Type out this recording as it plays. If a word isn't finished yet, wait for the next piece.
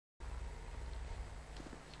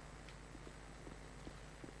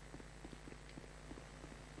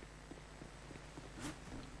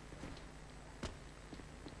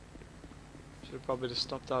Should have probably just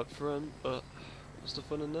stopped out front, but what's the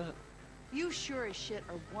fun in that? You sure as shit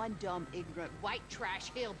are one dumb, ignorant, white trash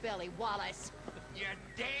hillbilly, Wallace. You're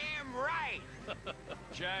damn right!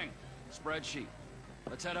 Chang, spreadsheet.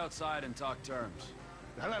 Let's head outside and talk terms.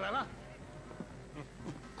 来，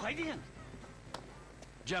快点！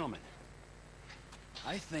 Gentlemen,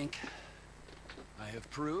 I think I have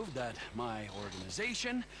proved that my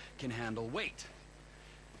organization can handle weight.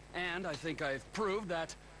 And I think I've proved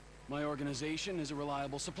that my organization is a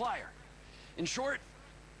reliable supplier. In short,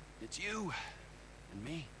 it's you and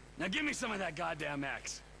me. Now give me some of that goddamn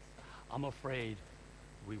X. I'm afraid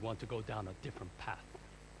we want to go down a different path.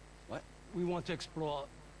 What? We want to explore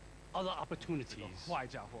other opportunities. 坏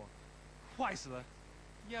家伙，坏死了！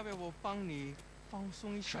要不要我帮你放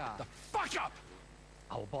松一下 The fuck up!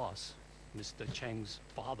 Our boss, Mr. Cheng's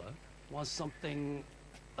father, wants something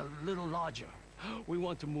a little larger. We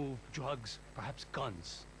want to move drugs, perhaps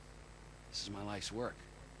guns. This is my life's work.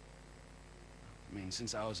 I mean,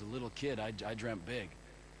 since I was a little kid, I dreamt big.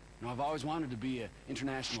 You know, I've always wanted to be an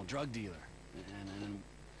international drug dealer and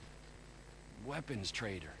a weapons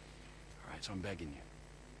trader. All right, so I'm begging you.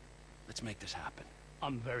 Let's make this happen.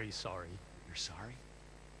 I'm very sorry. You're sorry?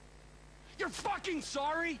 You're fucking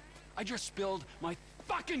sorry? I just spilled my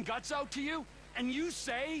fucking guts out to you, and you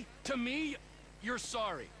say to me, you're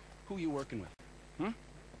sorry. Who are you working with? Hmm?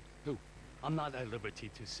 Who? I'm not at liberty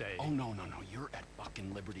to say. Oh, no, you're at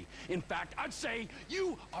fucking liberty. In fact, I'd say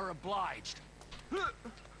you are obliged.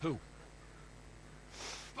 Who?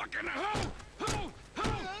 Fucking who?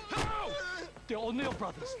 The O'Neill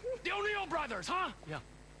brothers. The O'Neill brothers, huh? Yeah.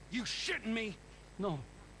 You shitting me? No.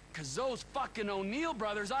 Cause those fucking O'Neill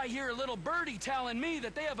brothers, I hear a little birdie telling me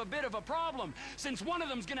that they have a bit of a problem, since one of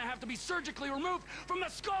them's gonna have to be surgically removed from the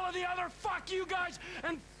skull of the other. Fuck you guys,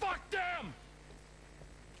 and fuck them!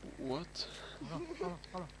 What?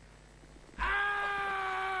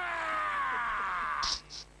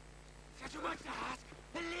 Such a much to ask.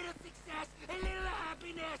 A little success, a little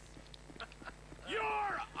happiness.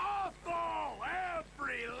 You're awful!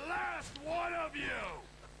 Every last one of you!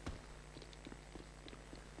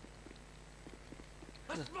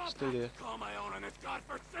 A small Stay there. patch to call my own on this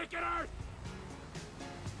godforsaken earth!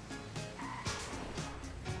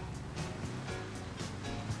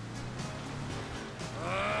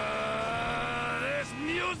 This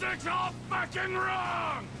music's all fucking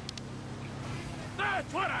wrong!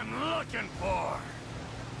 That's what I'm looking for!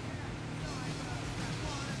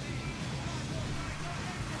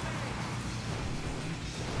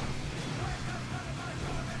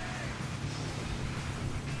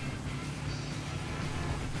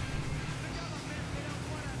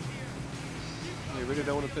 You really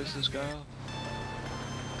don't want to piss this guy off?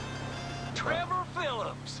 Trevor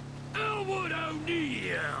Phillips. Elwood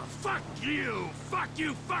O'Neill! Fuck you! Fuck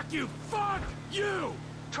you! Fuck you! Fuck you!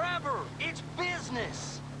 Trevor, it's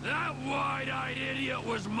business. That wide-eyed idiot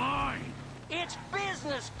was mine! It's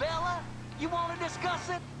business, fella. You want to discuss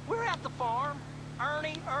it? We're at the farm.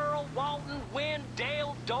 Ernie, Earl, Walton, Wynn,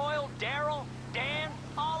 Dale, Doyle, Darrell, Dan,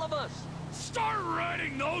 all of us. Start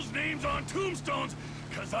writing those names on tombstones,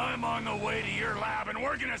 cause I'm on the way to your lab and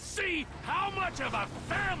we're gonna see how much of a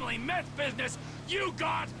family meth business you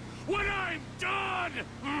got when I'm done!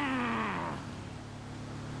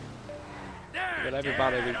 But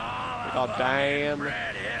everybody, we got Dan.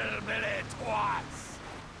 Red hillbilly twats!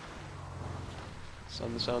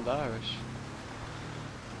 Some sound Irish.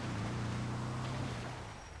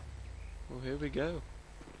 Well, here we go.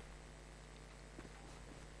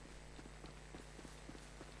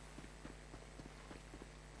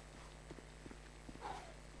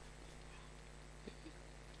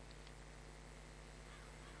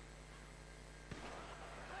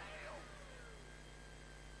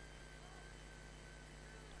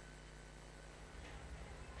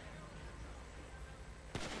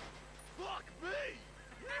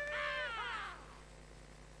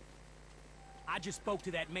 I just spoke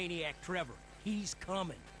to that maniac Trevor. He's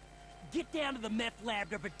coming. Get down to the meth lab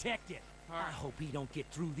to protect it. I hope he don't get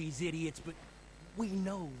through these idiots, but we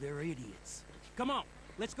know they're idiots. Come on,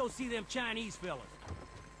 let's go see them Chinese fellas.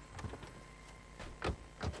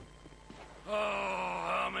 Oh,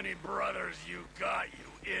 how many brothers you got,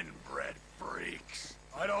 you inbred freaks?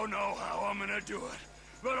 I don't know how I'm gonna do it,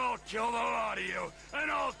 but I'll kill the lot of you, and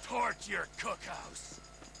I'll torch your cookhouse.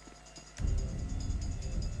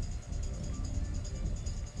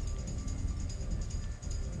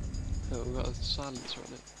 Oh, we've got a silencer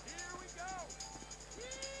on it. Here we go!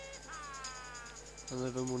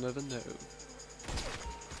 And then we'll never know.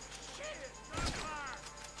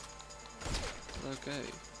 Okay.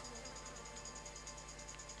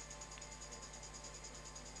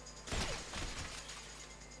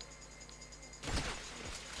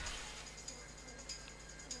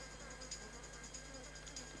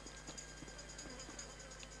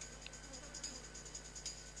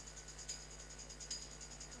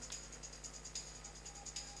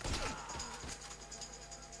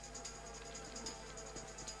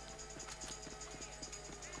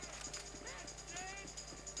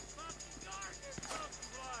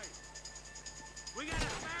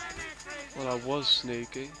 Well, I was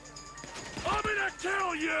sneaky. I'm gonna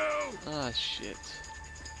kill you! Ah, shit.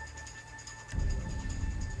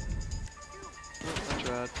 Oh, I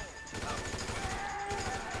tried.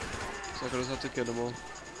 So I just have to kill them all.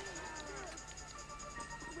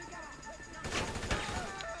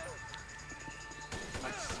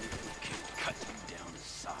 Let's see if we can cut you down to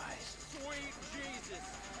size. Sweet Jesus.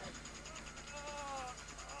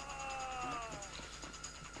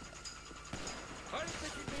 I didn't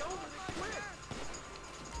think he'd be over this quick.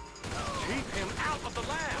 Keep him out of the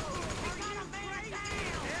lab.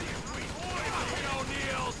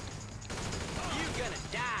 You're gonna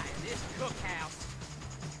die in this cookhouse.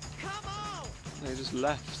 Come on! They just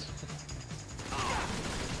left.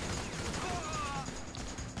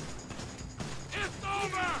 It's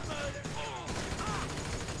over!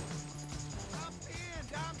 I'm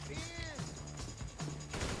pinned.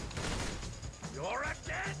 You're a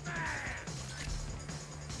dead man!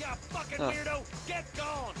 You fucking Oh. weirdo! Get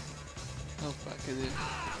gone! Oh, back in here.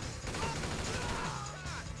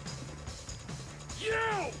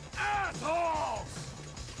 You assholes!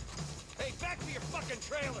 Hey, back to your fucking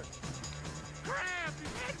trailer! Crap! You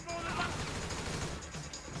head for the...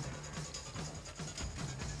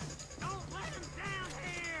 Don't let him down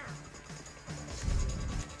here!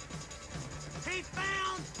 He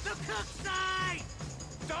found the cook site!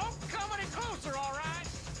 Don't come any closer, all right?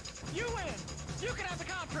 You win. You can have the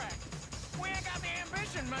contract. We ain't got the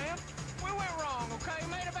ambition, man. We went wrong, okay?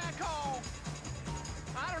 Made a bad call.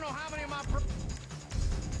 I don't know how many of my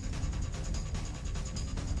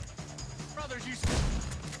brothers you...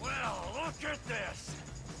 Well, look at this!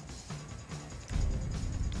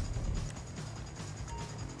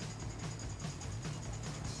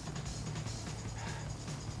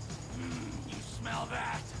 You smell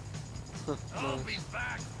that? I'll be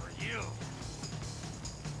back for you.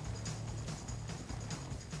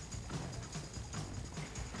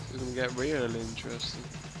 It's gonna get real interesting.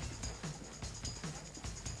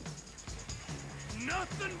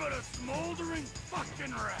 Nothing but a smoldering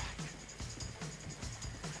fucking wreck.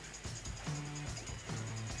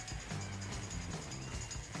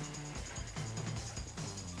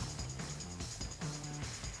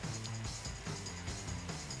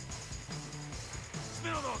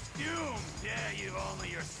 Smell those fumes? Yeah, you've only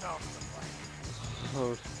yourself to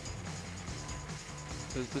blame. Oh.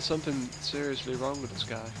 There's something seriously wrong with this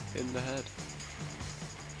guy in the head.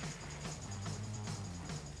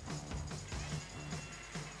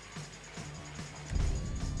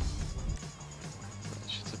 That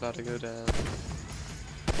shit's about to go down.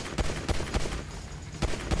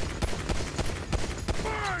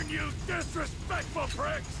 Burn, you disrespectful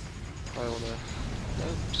pricks! I wanna... No,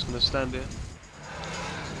 I'm just gonna stand here.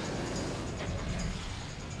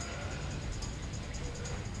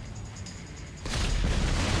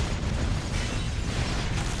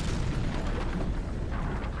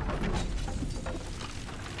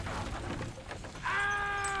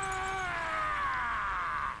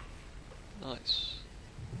 Nice.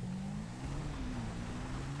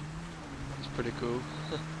 That's pretty cool.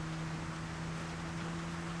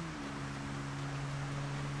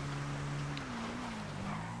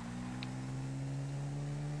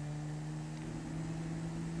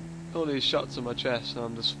 All these shots on my chest and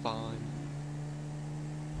I'm just fine.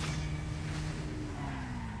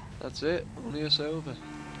 That's it, only it's over.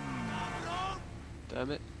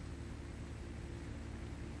 Damn it.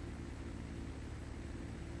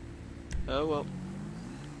 Oh well.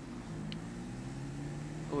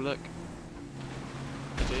 Oh look.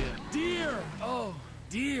 Deer. Deer! Oh,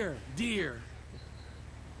 deer, deer.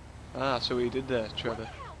 Ah, so what you did there, Trevor.